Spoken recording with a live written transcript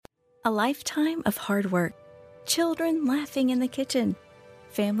A lifetime of hard work, children laughing in the kitchen,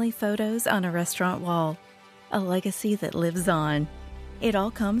 family photos on a restaurant wall, a legacy that lives on. It all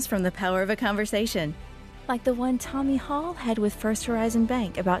comes from the power of a conversation, like the one Tommy Hall had with First Horizon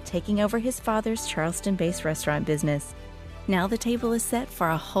Bank about taking over his father's Charleston-based restaurant business. Now the table is set for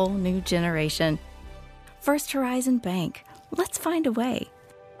a whole new generation. First Horizon Bank. Let's find a way.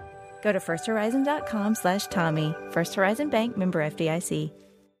 Go to firsthorizon.com/Tommy. First Horizon Bank, member FDIC.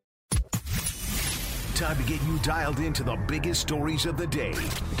 Time to get you dialed into the biggest stories of the day.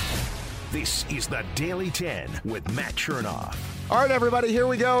 This is the Daily 10 with Matt Chernoff. All right, everybody, here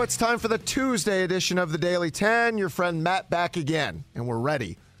we go. It's time for the Tuesday edition of the Daily 10. Your friend Matt back again, and we're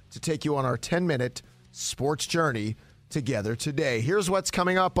ready to take you on our 10-minute sports journey together today. Here's what's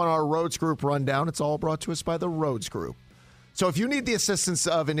coming up on our Rhodes Group rundown. It's all brought to us by the Rhodes Group. So if you need the assistance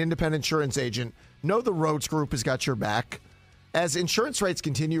of an independent insurance agent, know the Rhodes Group has got your back. As insurance rates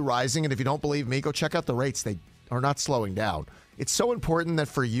continue rising, and if you don't believe me, go check out the rates. They are not slowing down. It's so important that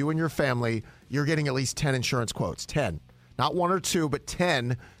for you and your family, you're getting at least 10 insurance quotes. 10. Not 1 or 2, but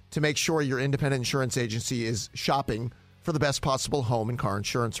 10 to make sure your independent insurance agency is shopping for the best possible home and car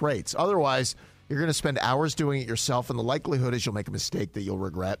insurance rates. Otherwise, you're going to spend hours doing it yourself, and the likelihood is you'll make a mistake that you'll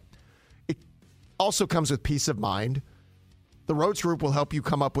regret. It also comes with peace of mind. The Rhodes Group will help you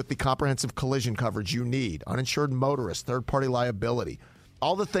come up with the comprehensive collision coverage you need, uninsured motorist, third-party liability,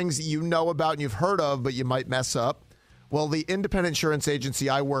 all the things that you know about and you've heard of, but you might mess up. Well, the independent insurance agency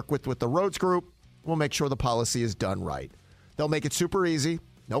I work with the Rhodes Group, will make sure the policy is done right. They'll make it super easy,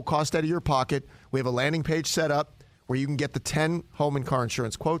 no cost out of your pocket. We have a landing page set up where you can get the 10 home and car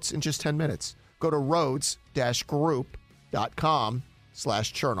insurance quotes in just 10 minutes. Go to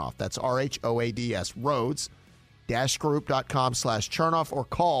Rhodes-Group.com/Chernoff. That's RHOADS, Rhodes-Group.com/Chernoff, or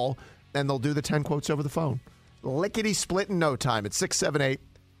call, and they'll do the 10 quotes over the phone. Lickety split in no time at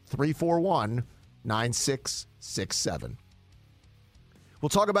 678-341-9667. We'll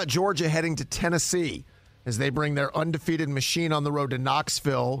talk about Georgia heading to Tennessee as they bring their undefeated machine on the road to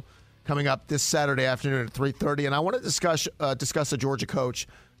Knoxville coming up this Saturday afternoon at 3:30. And I want to discuss a Georgia coach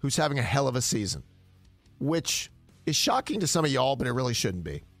who's having a hell of a season, which is shocking to some of y'all, but it really shouldn't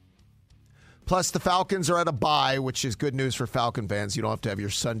be. Plus, the Falcons are at a bye, which is good news for Falcon fans. You don't have to have your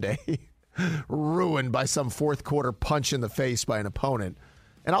Sunday ruined by some fourth-quarter punch in the face by an opponent.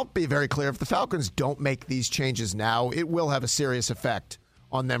 And I'll be very clear, if the Falcons don't make these changes now, it will have a serious effect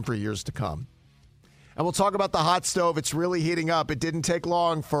on them for years to come. And we'll talk about the hot stove. It's really heating up. It didn't take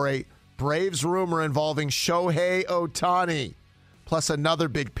long for a Braves rumor involving Shohei Ohtani, plus another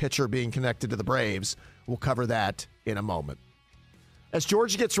big pitcher being connected to the Braves. We'll cover that in a moment. As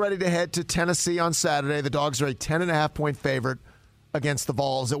Georgia gets ready to head to Tennessee on Saturday, the Dogs are a 10.5-point favorite against the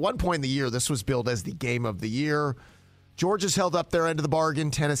Vols. At one point in the year, this was billed as the game of the year. Georgia's held up their end of the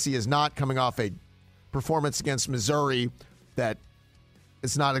bargain. Tennessee is not, coming off a performance against Missouri that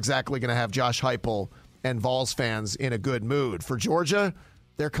is not exactly going to have Josh Heupel and Vols fans in a good mood. For Georgia,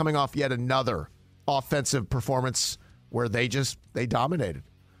 they're coming off yet another offensive performance where they dominated.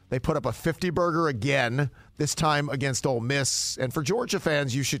 They put up a 50-burger again, this time against Ole Miss. And for Georgia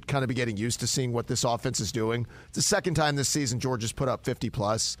fans, you should kind of be getting used to seeing what this offense is doing. It's the second time this season Georgia's put up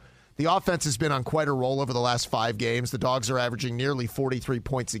 50-plus. The offense has been on quite a roll over the last 5 games. The Dogs are averaging nearly 43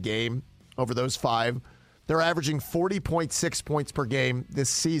 points a game over those 5. They're averaging 40.6 points per game this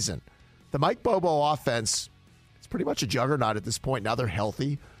season. The Mike Bobo offense, it's pretty much a juggernaut at this point. Now they're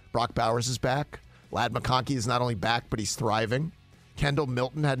healthy. Brock Bowers is back. Ladd McConkey is not only back, but he's thriving. Kendall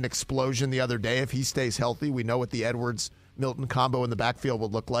Milton had an explosion the other day. If he stays healthy, we know what the Edwards-Milton combo in the backfield will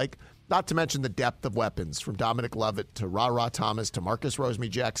look like. Not to mention the depth of weapons, from Dominic Lovett to Ra Thomas to Marcus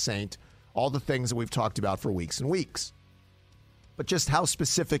Rosemy-Jacksaint, all the things that we've talked about for weeks and weeks. But just how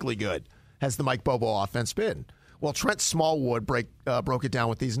specifically good has the Mike Bobo offense been? Well, Trent Smallwood broke it down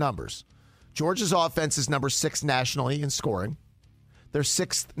with these numbers. Georgia's offense is number 6 nationally in scoring. They're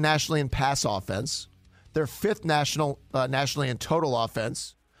 6th nationally in pass offense. They're 5th nationally in total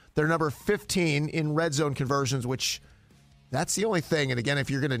offense. They're number 15 in red zone conversions, which that's the only thing. And again, if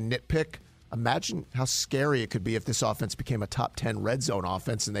you're going to nitpick, imagine how scary it could be if this offense became a top 10 red zone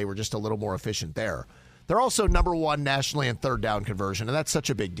offense and they were just a little more efficient there. They're also number 1 nationally in third down conversion, and that's such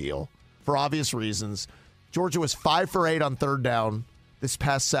a big deal for obvious reasons. Georgia was 5 for 8 on third down this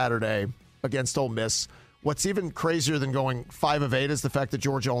past Saturday against Ole Miss. What's even crazier than going 5 of 8 is the fact that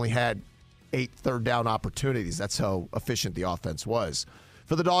Georgia only had 8 third down opportunities. That's how efficient the offense was.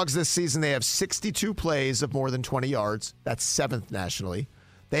 For the Dogs this season, they have 62 plays of more than 20 yards. That's 7th nationally.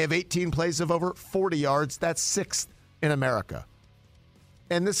 They have 18 plays of over 40 yards. That's 6th in America.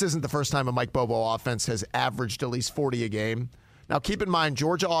 And this isn't the first time a Mike Bobo offense has averaged at least 40 a game. Now, keep in mind,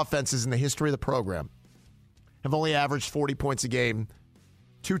 Georgia offenses in the history of the program have only averaged 40 points a game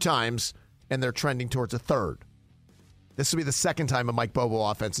 2 times, and they're trending towards a third. This will be the second time a Mike Bobo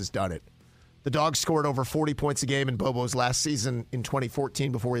offense has done it. The Dogs scored over 40 points a game in Bobo's last season in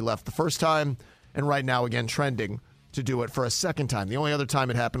 2014 before he left the first time, and right now, again, trending to do it for a second time. The only other time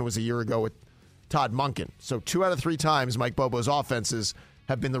it happened was a year ago with Todd Monken. So 2 out of 3 times Mike Bobo's offenses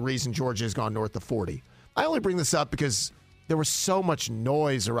have been the reason Georgia has gone north of 40. I only bring this up because there was so much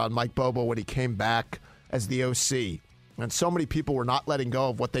noise around Mike Bobo when he came back as the OC. And so many people were not letting go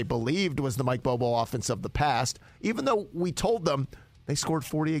of what they believed was the Mike Bobo offense of the past, even though we told them they scored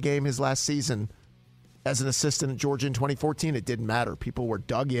 40 a game his last season as an assistant at Georgia in 2014. It didn't matter. People were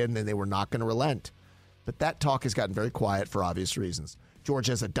dug in, and they were not going to relent. But that talk has gotten very quiet for obvious reasons.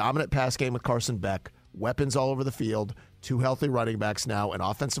 Georgia has a dominant pass game with Carson Beck, weapons all over the field, 2 healthy running backs now, an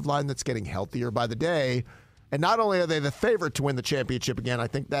offensive line that's getting healthier by the day. And not only are they the favorite to win the championship again, I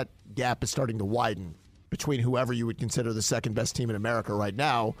think that gap is starting to widen between whoever you would consider the second best team in America right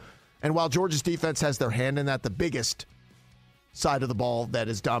now. And while Georgia's defense has their hand in that, the biggest side of the ball that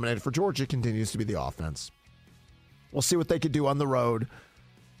is dominated for Georgia continues to be the offense. We'll see what they could do on the road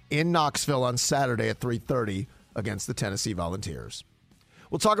in Knoxville on Saturday at 3:30 against the Tennessee Volunteers.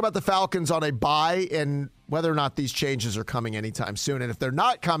 We'll talk about the Falcons on a bye and whether or not these changes are coming anytime soon. And if they're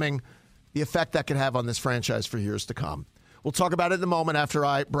not coming, the effect that could have on this franchise for years to come. We'll talk about it in a moment after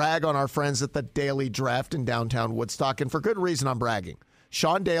I brag on our friends at the Daily Draft in downtown Woodstock. And for good reason, I'm bragging.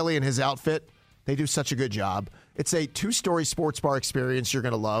 Sean Daly and his outfit, they do such a good job. It's a 2-story sports bar experience you're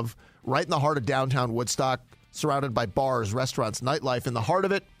going to love, right in the heart of downtown Woodstock, surrounded by bars, restaurants, nightlife. In the heart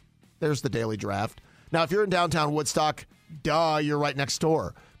of it, there's the Daily Draft. Now, if you're in downtown Woodstock, duh, you're right next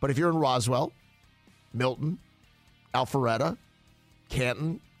door. But if you're in Roswell, Milton, Alpharetta,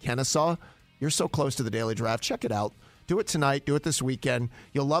 Canton, Kennesaw, you're so close to the Daily Draft. Check it out. Do it tonight. Do it this weekend.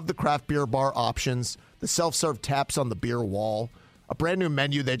 You'll love the craft beer bar options, the self-serve taps on the beer wall, a brand new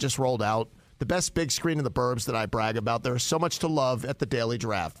menu they just rolled out, the best big screen in the burbs that I brag about. There's so much to love at the Daily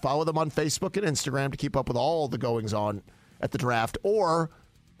Draft. Follow them on Facebook and Instagram to keep up with all the goings-on at the draft, or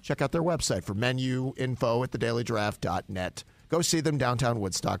check out their website for menu info at thedailydraft.net. Go see them downtown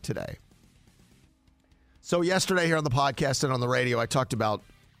Woodstock today. So yesterday here on the podcast and on the radio, I talked about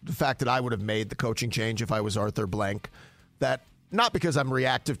the fact that I would have made the coaching change if I was Arthur Blank. That not because I'm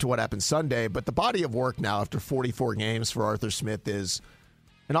reactive to what happened Sunday, but the body of work now after 44 games for Arthur Smith is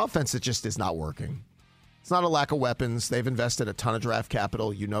an offense that just is not working. It's not a lack of weapons. They've invested a ton of draft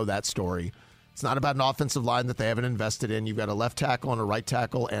capital. You know that story. It's not about an offensive line that they haven't invested in. You've got a left tackle and a right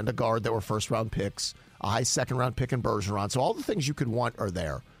tackle and a guard that were first-round picks, a high second-round pick in Bergeron. So all the things you could want are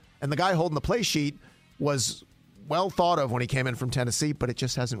there. And the guy holding the play sheet was well thought of when he came in from Tennessee, but it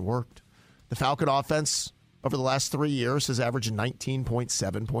just hasn't worked. The Falcon offense over the last 3 years has averaged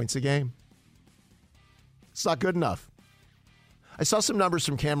 19.7 points a game. It's not good enough. I saw some numbers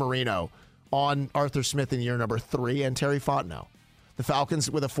from Cam Marino on Arthur Smith in year number 3 and Terry Fontenot. The Falcons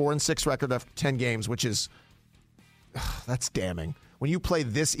with a 4-6 record after 10 games, which is, that's damning. When you play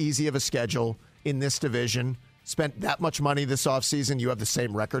this easy of a schedule in this division, spent that much money this offseason, you have the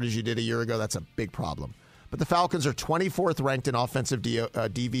same record as you did a year ago, that's a big problem. But the Falcons are 24th ranked in offensive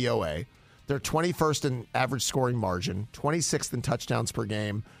DVOA. They're 21st in average scoring margin, 26th in touchdowns per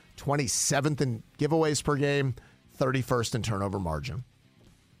game, 27th in giveaways per game, 31st in turnover margin.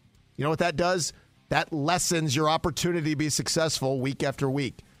 You know what that does? That lessens your opportunity to be successful week after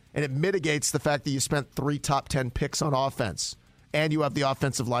week. And it mitigates the fact that you spent 3 top 10 picks on offense. And you have the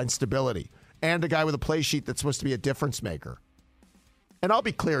offensive line stability. And a guy with a play sheet that's supposed to be a difference maker. And I'll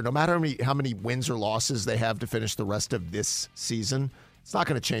be clear, no matter how many wins or losses they have to finish the rest of this season, it's not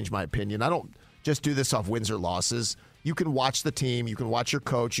going to change my opinion. I don't just do this off wins or losses. You can watch the team, you can watch your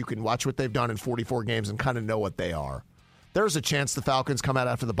coach, you can watch what they've done in 44 games and kind of know what they are. There's a chance the Falcons come out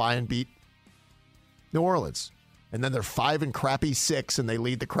after the bye and beat New Orleans. And then they're 5 and crappy 6 and they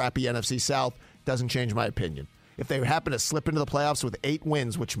lead the crappy NFC South. Doesn't change my opinion. If they happen to slip into the playoffs with 8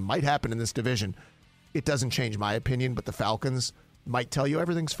 wins, which might happen in this division, it doesn't change my opinion, but the Falcons might tell you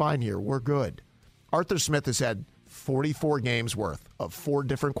everything's fine here. We're good. Arthur Smith has had 44 games worth of 4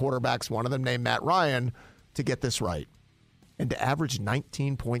 different quarterbacks, one of them named Matt Ryan, to get this right. And to average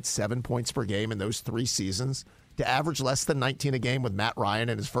 19.7 points per game in those 3 seasons, to average less than 19 a game with Matt Ryan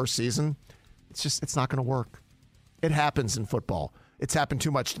in his first season, it's not going to work. It happens in football. It's happened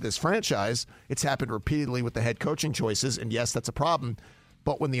too much to this franchise. It's happened repeatedly with the head coaching choices, and yes, that's a problem.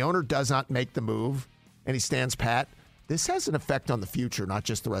 But when the owner does not make the move and he stands pat, this has an effect on the future, not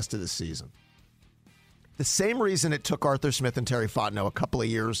just the rest of the season. The same reason it took Arthur Smith and Terry Fontenot a couple of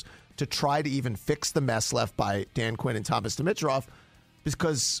years to try to even fix the mess left by Dan Quinn and Thomas Dimitroff,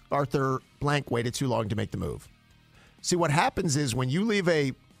 because Arthur Blank waited too long to make the move. See, what happens is when you leave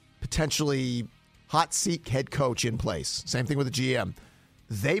a potentially hot seat head coach in place, same thing with the GM,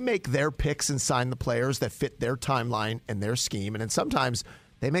 they make their picks and sign the players that fit their timeline and their scheme. And then sometimes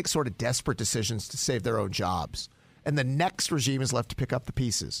they make sort of desperate decisions to save their own jobs. And the next regime is left to pick up the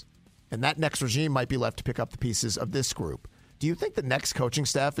pieces. And that next regime might be left to pick up the pieces of this group. Do you think the next coaching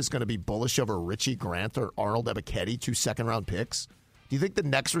staff is going to be bullish over Richie Grant or Arnold Ebiketie, 2 second-round picks? Do you think the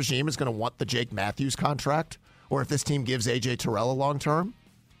next regime is going to want the Jake Matthews contract? Or if this team gives A.J. Terrell a long-term?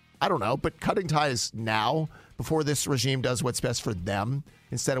 I don't know, but cutting ties now, before this regime does what's best for them,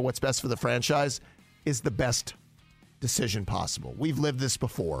 instead of what's best for the franchise, is the best decision possible. We've lived this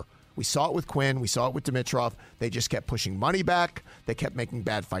before. We saw it with Quinn. We saw it with Dimitroff. They just kept pushing money back. They kept making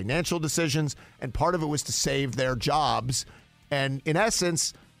bad financial decisions, and part of it was to save their jobs. And in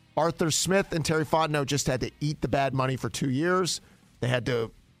essence, Arthur Smith and Terry Fontenot just had to eat the bad money for 2 years. They had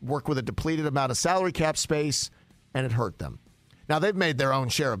to work with a depleted amount of salary cap space, and it hurt them. Now, they've made their own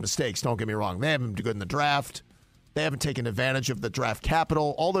share of mistakes, don't get me wrong. They haven't been good in the draft. They haven't taken advantage of the draft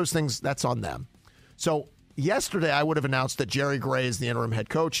capital. All those things, that's on them. So yesterday, I would have announced that Jerry Gray is the interim head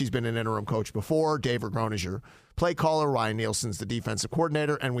coach. He's been an interim coach before. Dave Ragone is your play caller. Ryan Nielsen's the defensive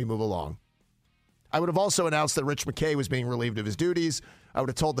coordinator, and we move along. I would have also announced that Rich McKay was being relieved of his duties. I would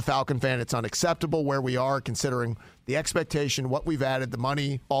have told the Falcon fan it's unacceptable where we are, considering the expectation, what we've added, the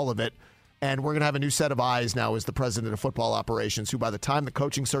money, all of it. And we're going to have a new set of eyes now as the president of football operations, who by the time the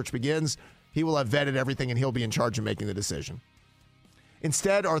coaching search begins, he will have vetted everything and he'll be in charge of making the decision.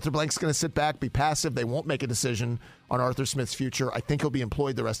 Instead, Arthur Blank's going to sit back, be passive. They won't make a decision on Arthur Smith's future. I think he'll be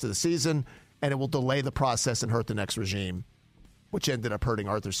employed the rest of the season, and it will delay the process and hurt the next regime, which ended up hurting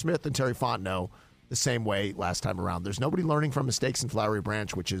Arthur Smith and Terry Fontenot the same way last time around. There's nobody learning from mistakes in Flowery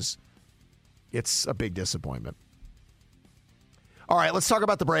Branch, it's a big disappointment. All right, let's talk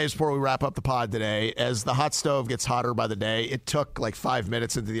about the Braves before we wrap up the pod today. As the hot stove gets hotter by the day, it took like 5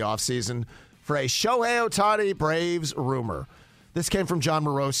 minutes into the offseason for a Shohei Ohtani Braves rumor. This came from John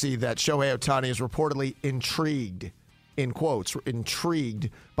Morosi that Shohei Ohtani is reportedly intrigued, in quotes, intrigued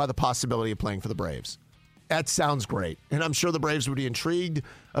by the possibility of playing for the Braves. That sounds great. And I'm sure the Braves would be intrigued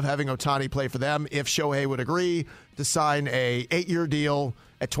of having Ohtani play for them if Shohei would agree to sign a 8-year deal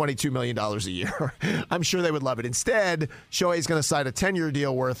at $22 million a year. I'm sure they would love it. Instead, Shohei's going to sign a 10-year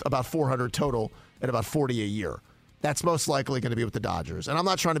deal worth about $400 total at about $40 a year. That's most likely going to be with the Dodgers. And I'm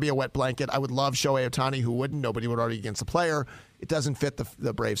not trying to be a wet blanket. I would love Shohei Ohtani. Who wouldn't? Nobody would argue against the player. It doesn't fit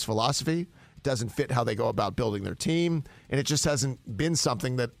the Braves' philosophy. It doesn't fit how they go about building their team. And it just hasn't been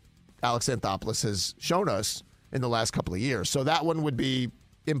something that Alex Anthopoulos has shown us in the last couple of years. So that one would be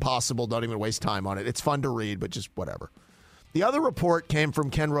impossible. Don't even waste time on it. It's fun to read, but just whatever. The other report came from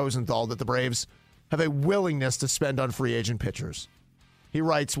Ken Rosenthal that the Braves have a willingness to spend on free agent pitchers. He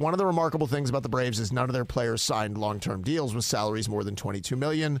writes, one of the remarkable things about the Braves is none of their players signed long-term deals with salaries more than $22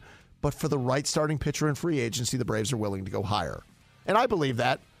 million, but for the right starting pitcher in free agency, the Braves are willing to go higher. And I believe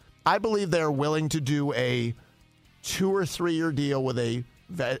that. I believe they're willing to do a 2 or 3 year deal with a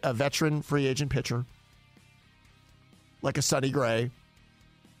veteran free agent pitcher, like a Sonny Gray,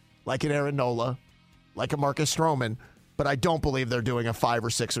 like an Aaron Nola, like a Marcus Stroman, but I don't believe they're doing a 5 or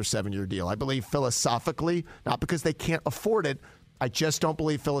 6 or 7 year deal. I believe philosophically, not because they can't afford it, I just don't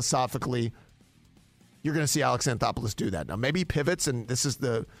believe philosophically you're going to see Alex Anthopoulos do that. Now, maybe he pivots, and this is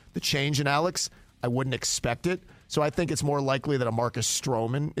the change in Alex. I wouldn't expect it. So I think it's more likely that a Marcus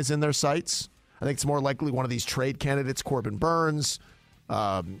Stroman is in their sights. I think it's more likely one of these trade candidates, Corbin Burns,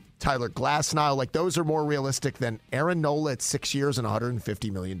 Tyler Glasnow, like those are more realistic than Aaron Nola at 6 years and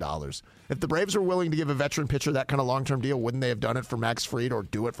 $150 million. If the Braves are willing to give a veteran pitcher that kind of long-term deal, wouldn't they have done it for Max Fried or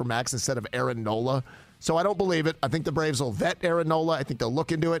do it for Max instead of Aaron Nola? So I don't believe it. I think the Braves will vet Aaron Nola. I think they'll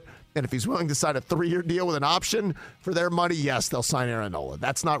look into it. And if he's willing to sign a 3-year deal with an option for their money, yes, they'll sign Aaron Nola.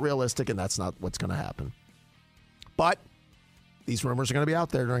 That's not realistic, and that's not what's going to happen. But these rumors are going to be out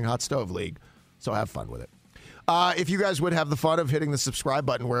there during Hot Stove League, so have fun with it. If you guys would have the fun of hitting the subscribe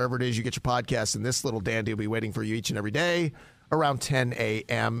button wherever it is you get your podcasts, and this little dandy will be waiting for you each and every day around 10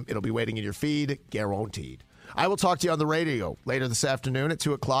 a.m. It'll be waiting in your feed, guaranteed. I will talk to you on the radio later this afternoon at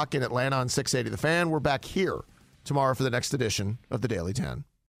 2 o'clock in Atlanta on 680 The Fan. We're back here tomorrow for the next edition of the Daily 10.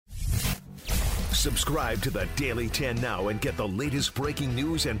 Subscribe to the Daily 10 now and get the latest breaking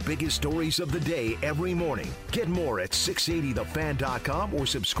news and biggest stories of the day every morning. Get more at 680thefan.com or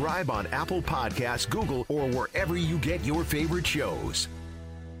subscribe on Apple Podcasts, Google, or wherever you get your favorite shows.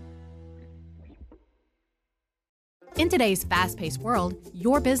 In today's fast-paced world,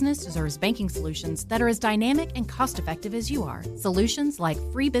 your business deserves banking solutions that are as dynamic and cost-effective as you are. Solutions like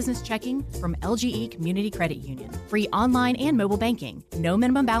free business checking from LGE Community Credit Union, free online and mobile banking, no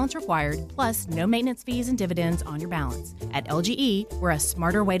minimum balance required, plus no maintenance fees and dividends on your balance. At LGE, we're a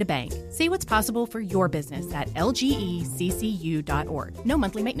smarter way to bank. See what's possible for your business at lgeccu.org. No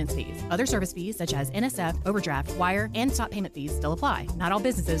monthly maintenance fees. Other service fees such as NSF, overdraft, wire, and stop payment fees still apply. Not all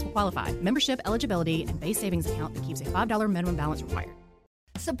businesses will qualify. Membership eligibility and base savings account that keeps a $5 minimum balance required.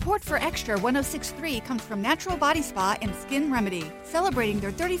 Support for Extra 106.3 comes from Natural Body Spa and Skin Remedy, celebrating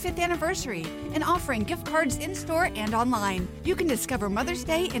their 35th anniversary and offering gift cards in-store and online. You can discover Mother's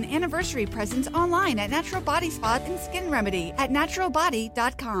Day and anniversary presents online at Natural Body Spa and Skin Remedy at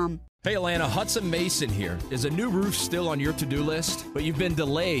naturalbody.com. Hey Atlanta, Hudson Mason here. Is a new roof still on your to-do list, but you've been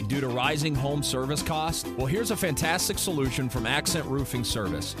delayed due to rising home service costs? Well, here's a fantastic solution from Accent Roofing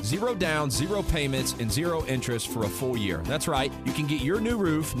Service. 0 down, 0 payments, and 0 interest for a full year. That's right. You can get your new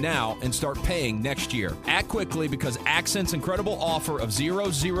roof now and start paying next year. Act quickly because Accent's incredible offer of 000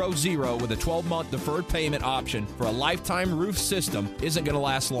 with a 12-month deferred payment option for a lifetime roof system isn't going to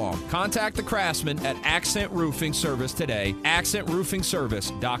last long. Contact the craftsman at Accent Roofing Service today,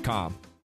 accentroofingservice.com.